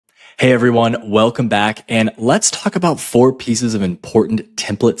Hey everyone, welcome back, and let's talk about 4 pieces of important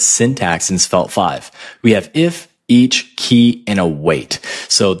template syntax in Svelte 5. We have if, each, key, and await.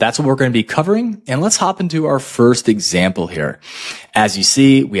 So that's what we're going to be covering, and let's hop into our first example here. As you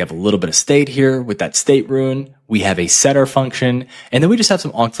see, we have a little bit of state here with that state rune. We have a setter function, and then we just have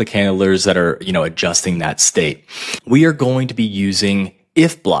some on-click handlers that are, adjusting that state. We are going to be using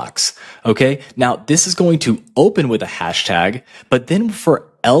if blocks. Okay. Now this is going to open with a hashtag, but then for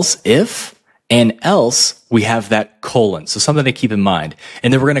else if and else we have that colon. So something to keep in mind.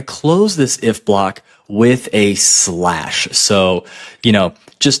 And then we're going to close this if block with a slash. So,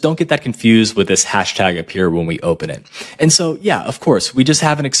 just don't get that confused with this hashtag up here when we open it. And so, yeah, of course, we just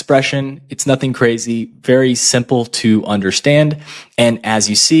have an expression. It's nothing crazy, very simple to understand. And as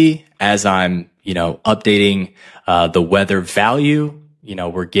you see, as I'm, updating the weather value,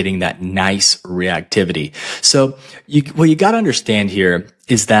 we're getting that nice reactivity. So what you got to understand here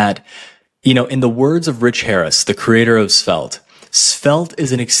is that, in the words of Rich Harris, the creator of Svelte, Svelte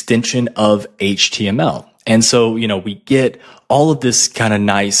is an extension of HTML. And so, we get all of this kind of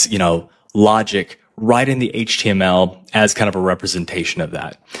nice, logic right in the HTML as kind of a representation of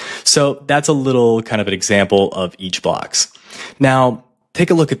that. So that's a little kind of an example of each blocks. Now, take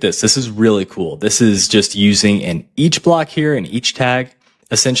a look at this. This is really cool. This is just using an each block here and each tag,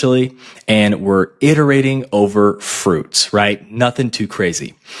 essentially, and we're iterating over fruits, right? Nothing too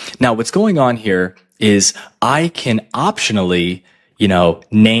crazy. Now, what's going on here is I can optionally,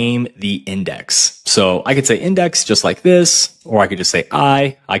 name the index. So I could say index just like this, or I could just say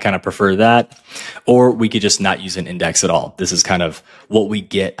I kind of prefer that, or we could just not use an index at all. This is kind of what we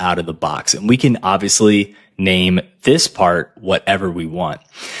get out of the box. And we can obviously name this part whatever we want.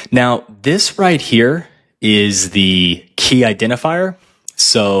 Now, this right here is the key identifier.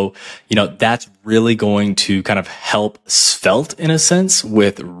 So, that's really going to kind of help Svelte in a sense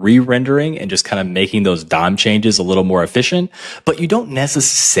with re-rendering and just kind of making those DOM changes a little more efficient, but you don't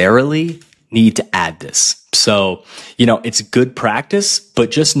necessarily need to add this. So, it's good practice,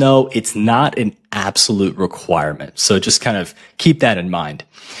 but just know it's not an absolute requirement. So just kind of keep that in mind.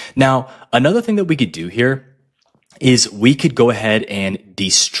 Now, another thing that we could do here is we could go ahead and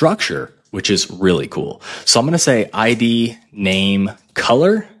destructure, which is really cool. So I'm going to say ID name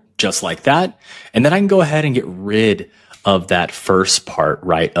color, just like that. And then I can go ahead and get rid of that first part,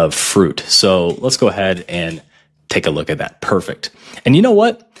 right, of fruit. So let's go ahead and take a look at that. Perfect. And you know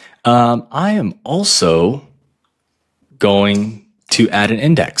what? I am also going to add an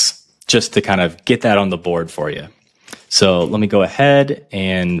index just to kind of get that on the board for you. So let me go ahead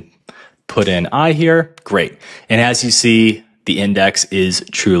and put in I here. Great. And as you see, the index is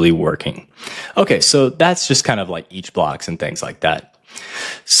truly working. Okay, so that's just kind of like each blocks and things like that.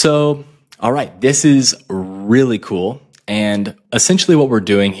 So, all right, this is really cool. And essentially what we're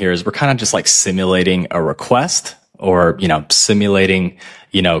doing here is we're kind of just like simulating a request or, simulating,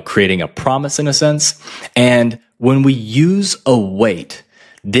 creating a promise in a sense. And when we use await,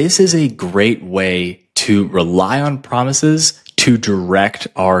 this is a great way to rely on promises to direct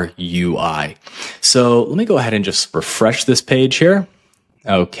our UI. So let me go ahead and just refresh this page here.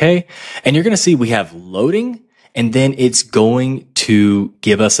 Okay. And you're going to see we have loading, and then it's going to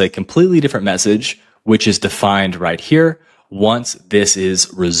give us a completely different message, which is defined right here once this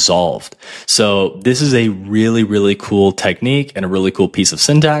is resolved. So this is a really, really cool technique and a really cool piece of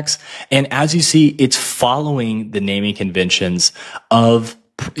syntax. And as you see, it's following the naming conventions of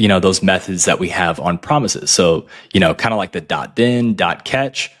those methods that we have on promises. So, kind of like the .then,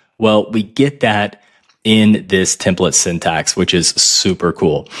 .catch. Well, we get that in this template syntax, which is super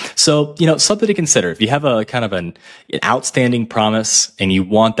cool. So, something to consider. If you have a kind of an outstanding promise and you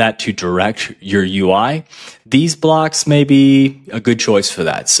want that to direct your UI, these blocks may be a good choice for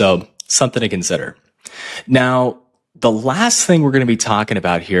that. So something to consider. Now, the last thing we're going to be talking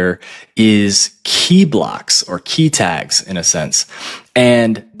about here is key blocks or key tags in a sense.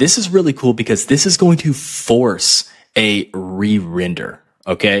 And this is really cool because this is going to force a re-render.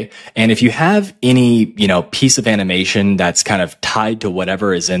 Okay. And if you have any, piece of animation that's kind of tied to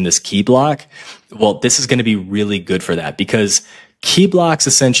whatever is in this key block, well, this is going to be really good for that because key blocks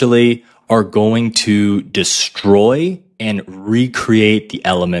essentially are going to destroy and recreate the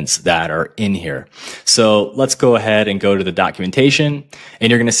elements that are in here. So let's go ahead and go to the documentation, and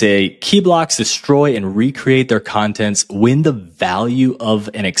you're going to say key blocks destroy and recreate their contents when the value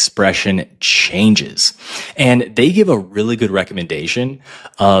of an expression changes. And they give a really good recommendation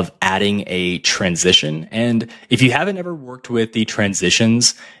of adding a transition. And if you haven't ever worked with the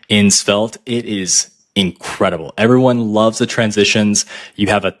transitions in Svelte, it is incredible. Everyone loves the transitions. You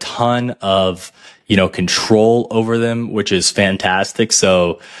have a ton of, control over them, which is fantastic.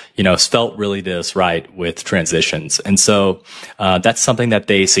 So, Svelte really did us right with transitions. And so, that's something that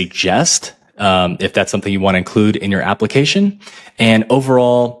they suggest, if that's something you want to include in your application. And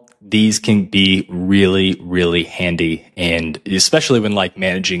overall, these can be really, really handy, and especially when like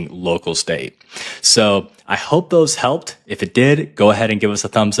managing local state. So I hope those helped. If it did, go ahead and give us a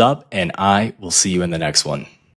thumbs up, and I will see you in the next one.